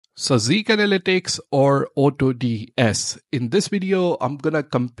So Zik Analytics or Auto-Ds. In this video, I'm going to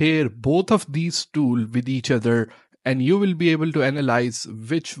compare both of these tools with each other, and you will be able to analyze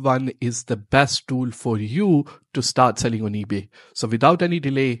which one is the best tool for you to start selling on eBay. So without any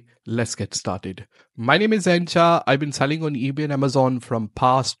delay, let's get started. My name is Encha. I've been selling on eBay and Amazon from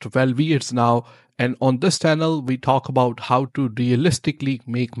past 12 years now. And on this channel, we talk about how to realistically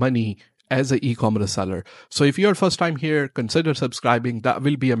make money as an e-commerce seller. So if you're first time here, consider subscribing. That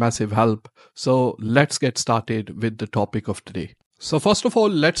will be a massive help. So let's get started with the topic of today. So first of all,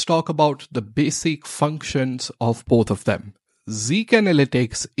 let's talk about the basic functions of both of them. Zik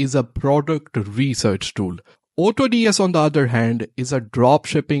Analytics is a product research tool. Auto-Ds, on the other hand, is a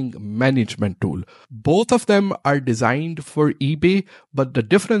dropshipping management tool. Both of them are designed for eBay, but the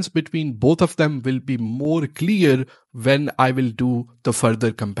difference between both of them will be more clear when I will do the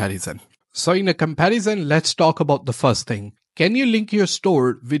further comparison. So in a comparison, let's talk about the first thing. Can you link your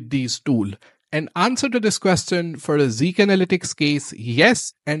store with these tools? And answer to this question for a Zik Analytics case,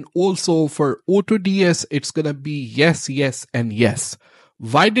 yes. And also for Auto-Ds, it's going to be yes, yes, and yes.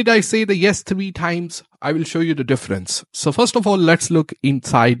 Why did I say the yes 3 times? I will show you the difference. So first of all, let's look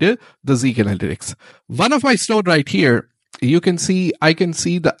inside the Zik Analytics. One of my store right here, you can see, I can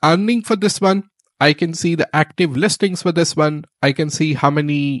see the earning for this one. I can see the active listings for this one. I can see how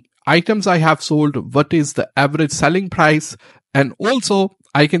many items I have sold, what is the average selling price, and also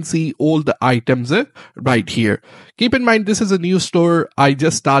I can see all the items right here. Keep in mind, this is a new store. I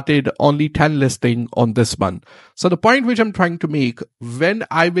just started only 10 listing on this one. So the point which I'm trying to make, when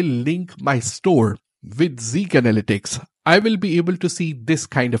I will link my store with Zik Analytics, I will be able to see this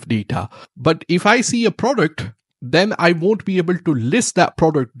kind of data. But if I see a product, then I won't be able to list that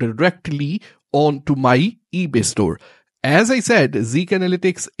product directly onto my eBay store. As I said, Zik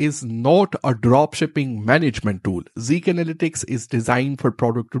Analytics is not a dropshipping management tool. Zik Analytics is designed for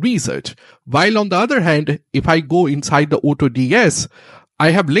product research. While on the other hand, if I go inside the Auto-Ds,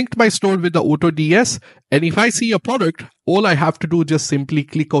 I have linked my store with the Auto-Ds, and if I see a product, all I have to do is just simply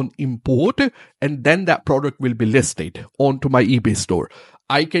click on import, and then that product will be listed onto my eBay store.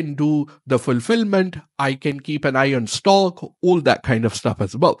 I can do the fulfillment, I can keep an eye on stock, all that kind of stuff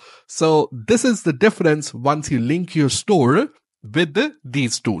as well. So this is the difference once you link your store with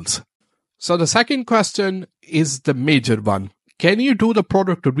these tools. So the second question is the major one. Can you do the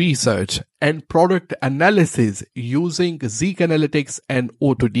product research and product analysis using Zik Analytics and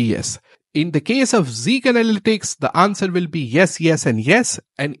Auto-Ds? In the case of Zik Analytics, the answer will be yes, yes, and yes.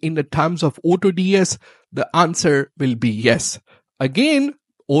 And in the terms of Auto-Ds, the answer will be yes. Again,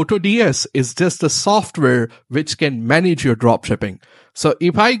 Auto-Ds is just a software which can manage your dropshipping. So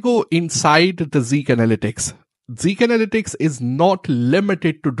if I go inside the Zik Analytics, Zik Analytics is not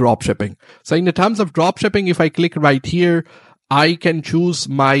limited to dropshipping. So in the terms of dropshipping, if I click right here, I can choose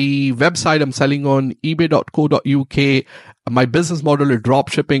my website I'm selling on, ebay.co.uk. My business model is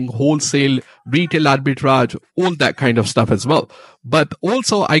dropshipping, wholesale, retail arbitrage, all that kind of stuff as well. But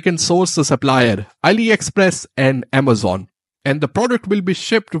also I can source the supplier, AliExpress and Amazon. And the product will be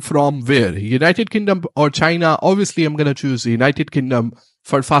shipped from where? United Kingdom or China? Obviously, I'm going to choose United Kingdom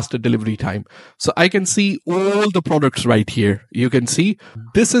for faster delivery time. So I can see all the products right here. You can see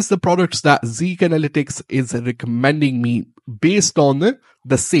this is the products that Zik Analytics is recommending me based on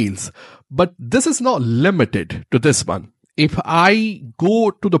the sales. But this is not limited to this one. If I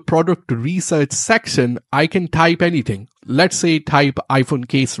go to the product research section, I can type anything. Let's say type iPhone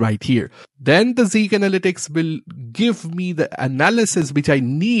case right here. Then the Zik Analytics will give me the analysis which I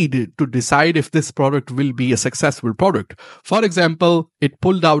need to decide if this product will be a successful product. For example, it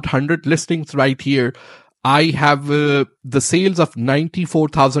pulled out 100 listings right here. I have the sales of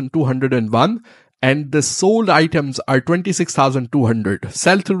 94,201. And the sold items are 26,200.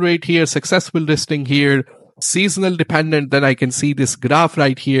 Sell-through rate here, successful listing here, seasonal dependent. Then I can see this graph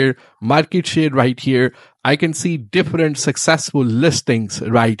right here, market share right here. I can see different successful listings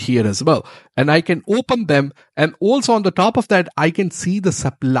right here as well. And I can open them. And also on the top of that, I can see the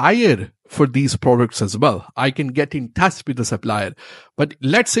supplier for these products as well. I can get in touch with the supplier. But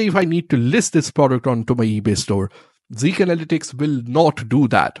let's say if I need to list this product onto my eBay store, Zik Analytics will not do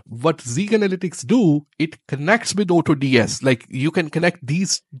that. What Zik Analytics do, it connects with Auto-Ds. Like you can connect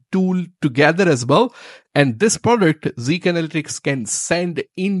these tools together as well. And this product, Zik Analytics can send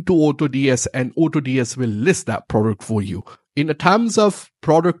into Auto-Ds and Auto-Ds will list that product for you. In terms of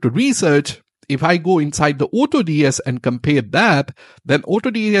product research, if I go inside the Auto-Ds and compare that, then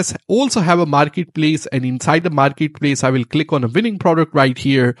Auto-Ds also have a marketplace, and inside the marketplace, I will click on a winning product right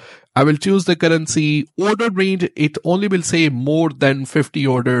here. I will choose the currency. Order range, it only will say more than 50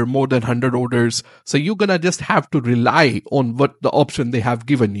 order, more than 100 orders. So you're gonna just have to rely on what the option they have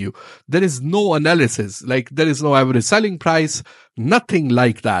given you. There is no analysis, like there is no average selling price, nothing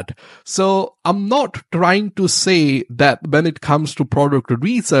like that. So I'm not trying to say that when it comes to product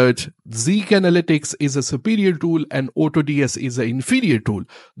research, Zik Analytics is a superior tool and Auto-Ds is an inferior tool.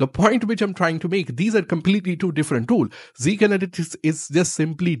 The point which I'm trying to make, these are completely two different tools. Zik Analytics is just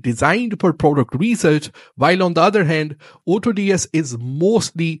simply designed for product research, while on the other hand, Auto-Ds is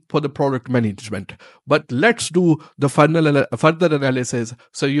mostly for the product management. But let's do the further analysis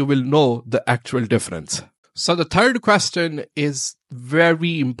so you will know the actual difference. So the third question is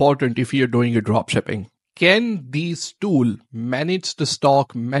very important if you're doing a dropshipping. Can these tools manage the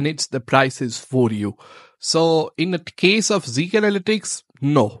stock, manage the prices for you? So in the case of Zik Analytics,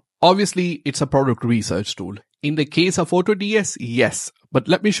 no. Obviously, it's a product research tool. In the case of Auto-Ds, yes. But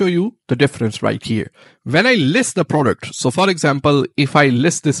let me show you the difference right here. When I list the product, so for example, if I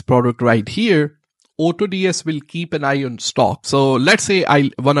list this product right here, Auto-Ds will keep an eye on stock. So let's say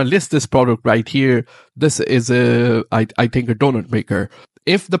I want to list this product right here. This is I think a donut maker.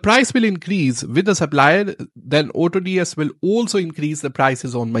 If the price will increase with the supplier, then Auto-Ds will also increase the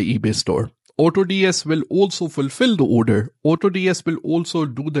prices on my eBay store. Auto-Ds will also fulfill the order. Auto-Ds will also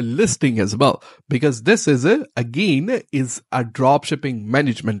do the listing as well, because this is a dropshipping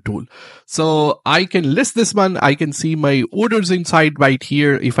management tool. So I can list this one. I can see my orders inside right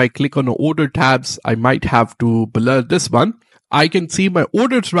here. If I click on the order tabs, I might have to blur this one. I can see my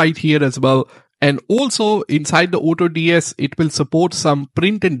orders right here as well. And also inside the Auto-Ds, it will support some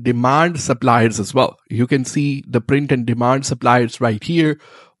print and demand suppliers as well. You can see the print and demand suppliers right here.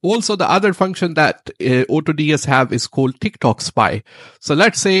 Also, the other function that Auto-Ds have is called TikTok Spy. So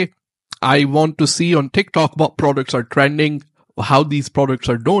let's say I want to see on TikTok what products are trending, how these products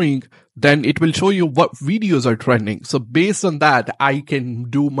are doing, then it will show you what videos are trending. So based on that, I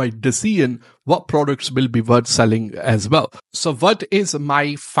can do my decision what products will be worth selling as well. So what is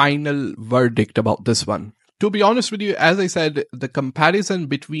my final verdict about this one? To be honest with you, as I said, the comparison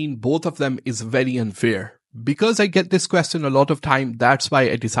between both of them is very unfair. Because I get this question a lot of time, that's why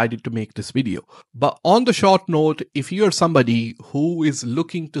I decided to make this video. But on the short note, if you're somebody who is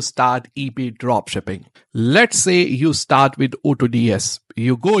looking to start eBay dropshipping, let's say you start with Auto-Ds,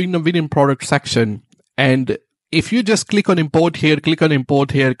 you go in the within product section, and if you just click on import here, click on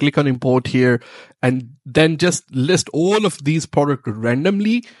import here, click on import here, and then just list all of these products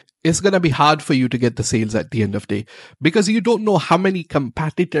randomly, it's going to be hard for you to get the sales at the end of the day, because you don't know how many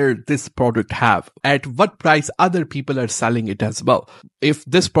competitors this product have, at what price other people are selling it as well. If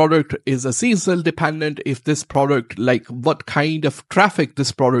this product is a seasonal dependent, if this product, like what kind of traffic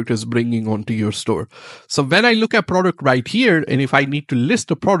this product is bringing onto your store. So when I look at product right here, and if I need to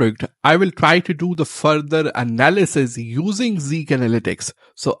list a product, I will try to do the further analysis using Zik Analytics.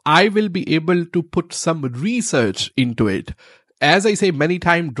 So I will be able to put some research into it. As I say many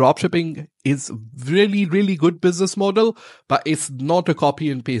times, dropshipping is really, really good business model, but it's not a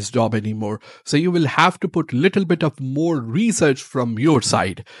copy and paste job anymore. So you will have to put a little bit of more research from your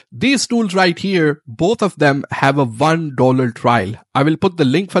side. These tools right here, both of them have a $1 trial. I will put the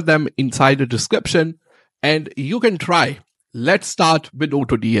link for them inside the description and you can try. Let's start with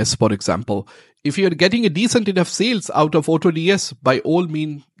Auto-Ds, for example. If you're getting a decent enough sales out of Auto-Ds, by all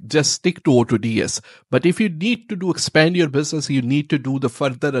means, just stick to Auto-Ds. But if you need to expand your business, you need to do the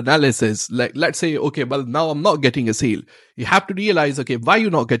further analysis. Like, let's say, okay, well, now I'm not getting a sale. You have to realize, okay, why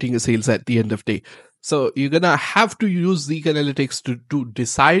you're not getting a sales at the end of the day. So you're going to have to use Zik Analytics to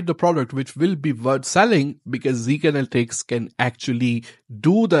decide the product which will be worth selling, because Zik Analytics can actually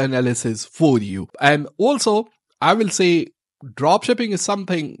do the analysis for you. And also, I will say, dropshipping is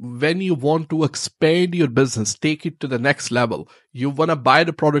something when you want to expand your business, take it to the next level. You want to buy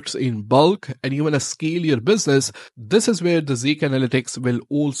the products in bulk and you want to scale your business. This is where the Zik Analytics will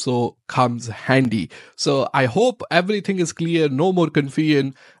also comes handy. So I hope everything is clear, no more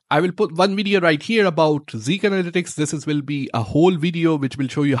confusion. I will put one video right here about Zik Analytics. This will be a whole video which will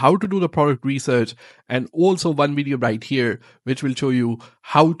show you how to do the product research, and also one video right here which will show you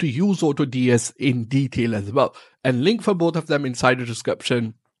how to use Auto-Ds in detail as well. And link for both of them inside the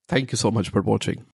description. Thank you so much for watching.